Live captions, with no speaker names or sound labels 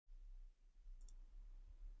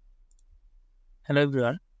Hello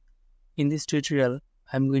everyone. In this tutorial,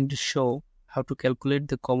 I'm going to show how to calculate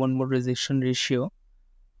the common mode rejection ratio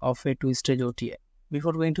of a two-stage OTA.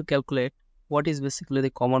 Before going to calculate, what is basically the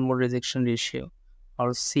common mode rejection ratio or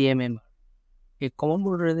CMMR? A common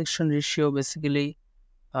mode rejection ratio basically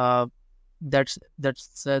that's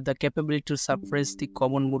the capability to suppress the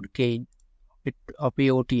common mode gain of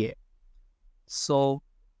a OTA. So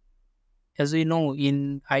as we know,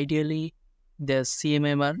 ideally the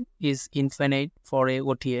CMMR is infinite for a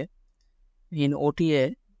OTA. In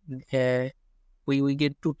OTA, we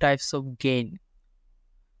get two types of gain.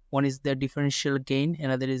 One is the differential gain,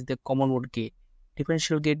 another is the common mode gain.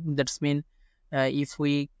 Differential gain, that's mean if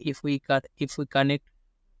we connect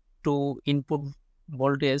to input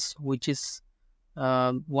voltage which is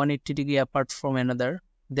 180 degree apart from another,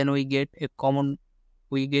 then we get a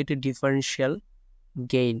differential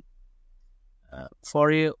gain.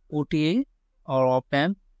 For a OTA or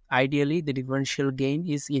op-amp, ideally the differential gain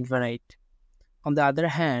is infinite. On the other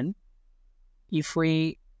hand, if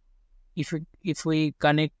we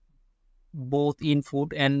connect both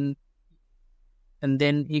input and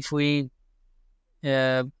then if we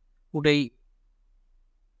put a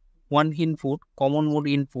one input, common mode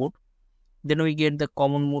input, then we get the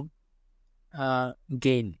common mode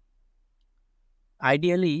gain.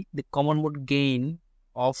 Ideally, the common mode gain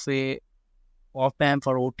of a op-amp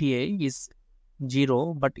or OTA is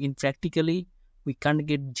 0, but in practically we can't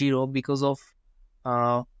get 0 because of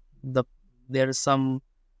there is some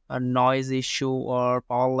noise issue or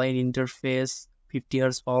power line interface, 50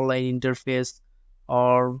 Hz power line interface,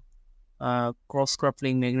 or cross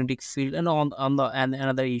coupling magnetic field, and and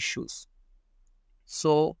other issues.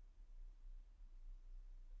 So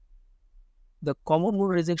the common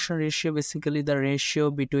mode rejection ratio, basically the ratio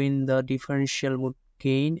between the differential mode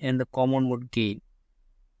gain and the common mode gain.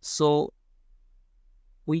 So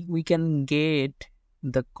we can get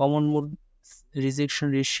the common mode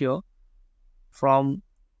rejection ratio from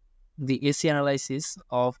the AC analysis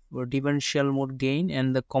of differential mode gain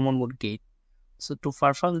and the common mode gain. So to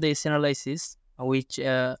perform the AC analysis, which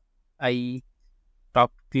I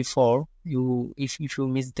talked before, if you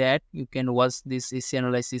miss that, you can watch this AC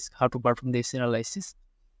analysis, how to perform the AC analysis.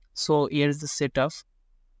 So here is the setup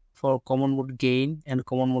for common mode gain and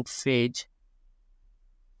common mode phase.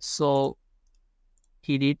 So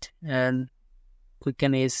hit it and click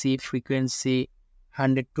on AC frequency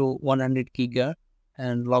 100 to 100 gigahertz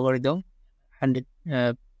and logarithm 100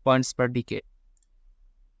 points per decade.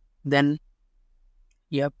 Then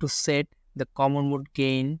you have to set the common mode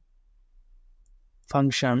gain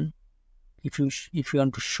function. If you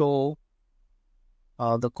want to show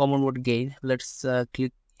the common mode gain, let's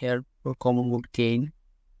click here for common mode gain.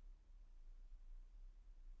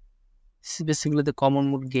 This is basically the common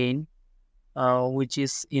mode gain, which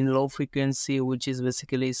is in low frequency, which is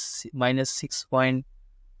basically minus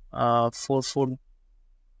 6.44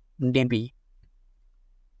 dB.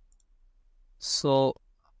 So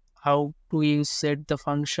how do you set the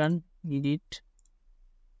function?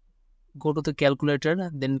 Go to the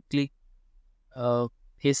calculator, then click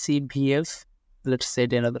ACVF. Let's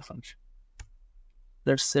set another function.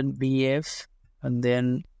 Let's set VF and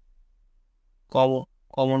then common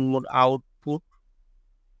mode output.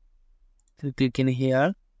 Click in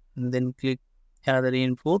here and then click another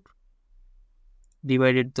input,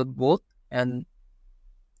 divided to both, and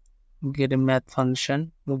get a math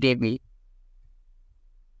function dB.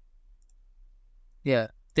 Yeah,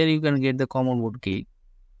 then you can get the common mode gain.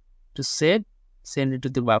 To send it to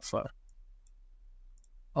the buffer.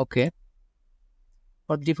 Okay.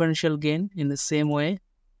 For differential gain, in the same way,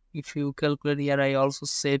 if you calculate here, I also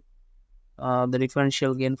set the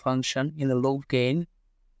differential gain function in the loop gain.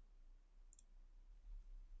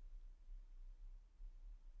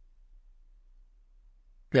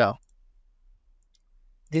 Yeah,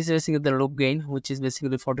 this is basically the loop gain, which is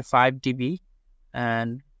basically 45 dB,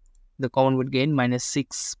 and the common mode gain minus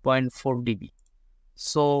 6.4 dB.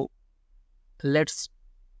 So let's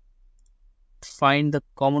find the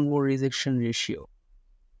common mode rejection ratio.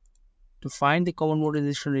 To find the common mode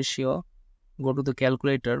rejection ratio, go to the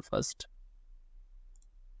calculator first.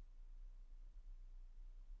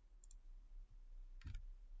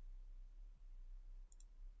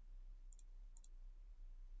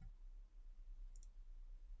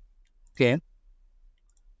 Okay,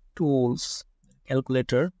 tools,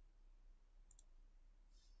 calculator.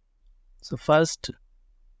 So first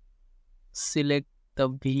select the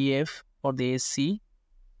VF for the AC,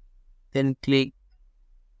 then click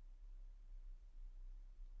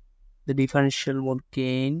the differential mode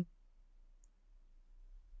gain,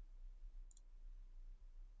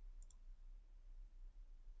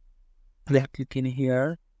 left click in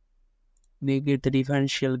here, we get the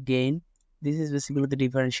differential gain. This is basically the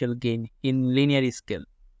differential gain in linear scale.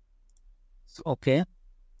 So, okay,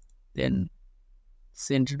 then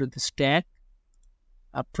send it to the stack.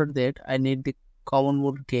 After that, I need the common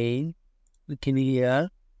mode gain. Click in here,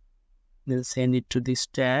 then send it to the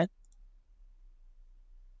stack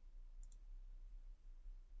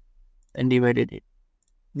and divided it.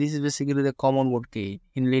 This is basically the common mode gain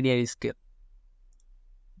in linear scale.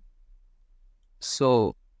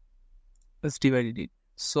 So let's divide it.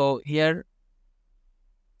 So here,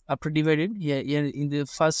 after divided, here in the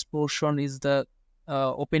first portion is the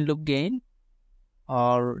open loop gain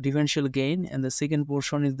or differential gain, and the second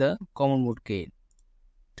portion is the common mode gain.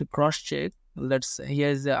 To cross check, here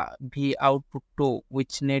is the V output 2,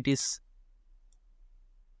 which net is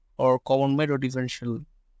or common mode or differential.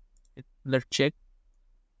 Let's check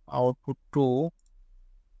output 2.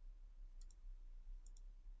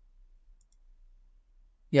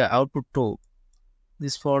 Yeah, output 2.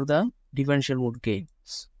 This for the differential mode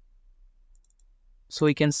gains. So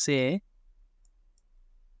we can say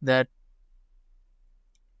that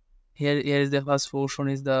here is the first portion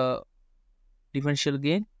is the differential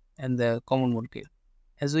gain and the common mode gain.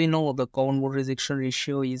 As we know, the common mode rejection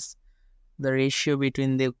ratio is the ratio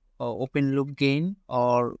between the open loop gain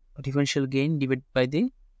or differential gain divided by the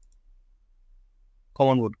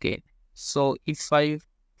common mode gain. So if I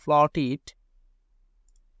plot it,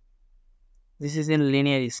 this is in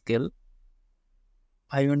linear scale.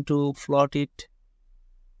 I want to plot it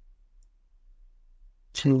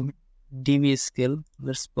to dB scale.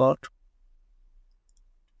 Let's plot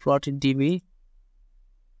it dB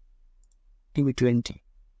 20.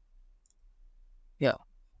 Yeah,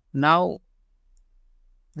 now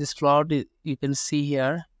this plot you can see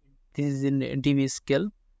here, this is in dB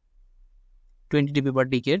scale, 20 dB per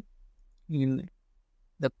decade. In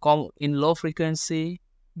low frequency,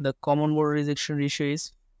 the common mode rejection ratio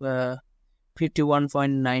is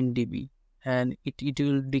 51.9 dB, and it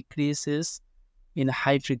will decreases in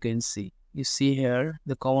high frequency. You see here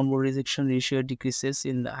the common mode rejection ratio decreases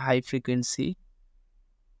in high frequency,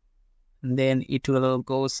 and then it will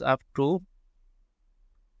goes up to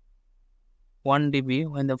 1 dB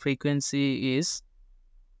when the frequency is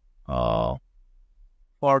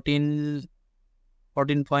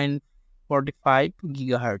 14.45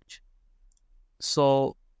 gigahertz.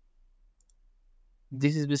 So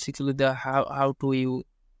this is basically the how to you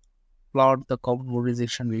plot the common mode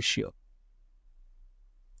rejection ratio.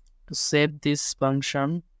 To save this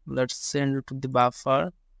function, let's send it to the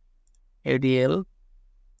buffer ADL.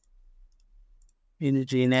 We need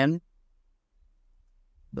to rename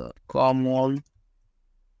the common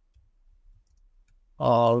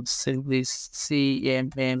or simply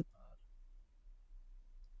CMMR.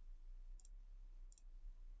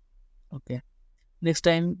 Okay. Next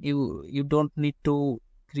time you don't need to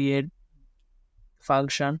create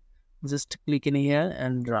function, just click in here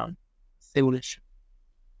and run simulation.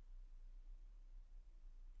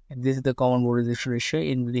 And this is the common mode rejection ratio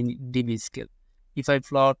in dB scale. If I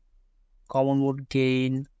plot common mode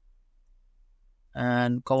gain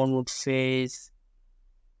and common mode phase,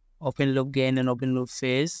 open loop gain and open loop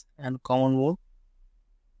phase, and common mode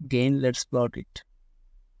gain, let's plot it.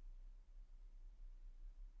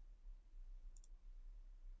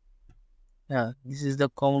 Yeah, this is the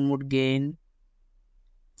common mode gain,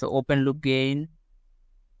 the open loop gain.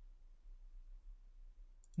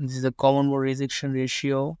 This is the common mode rejection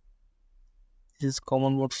ratio. This is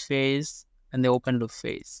common mode phase and the open loop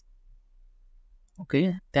phase.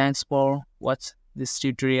 Okay, thanks for watching this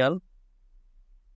tutorial.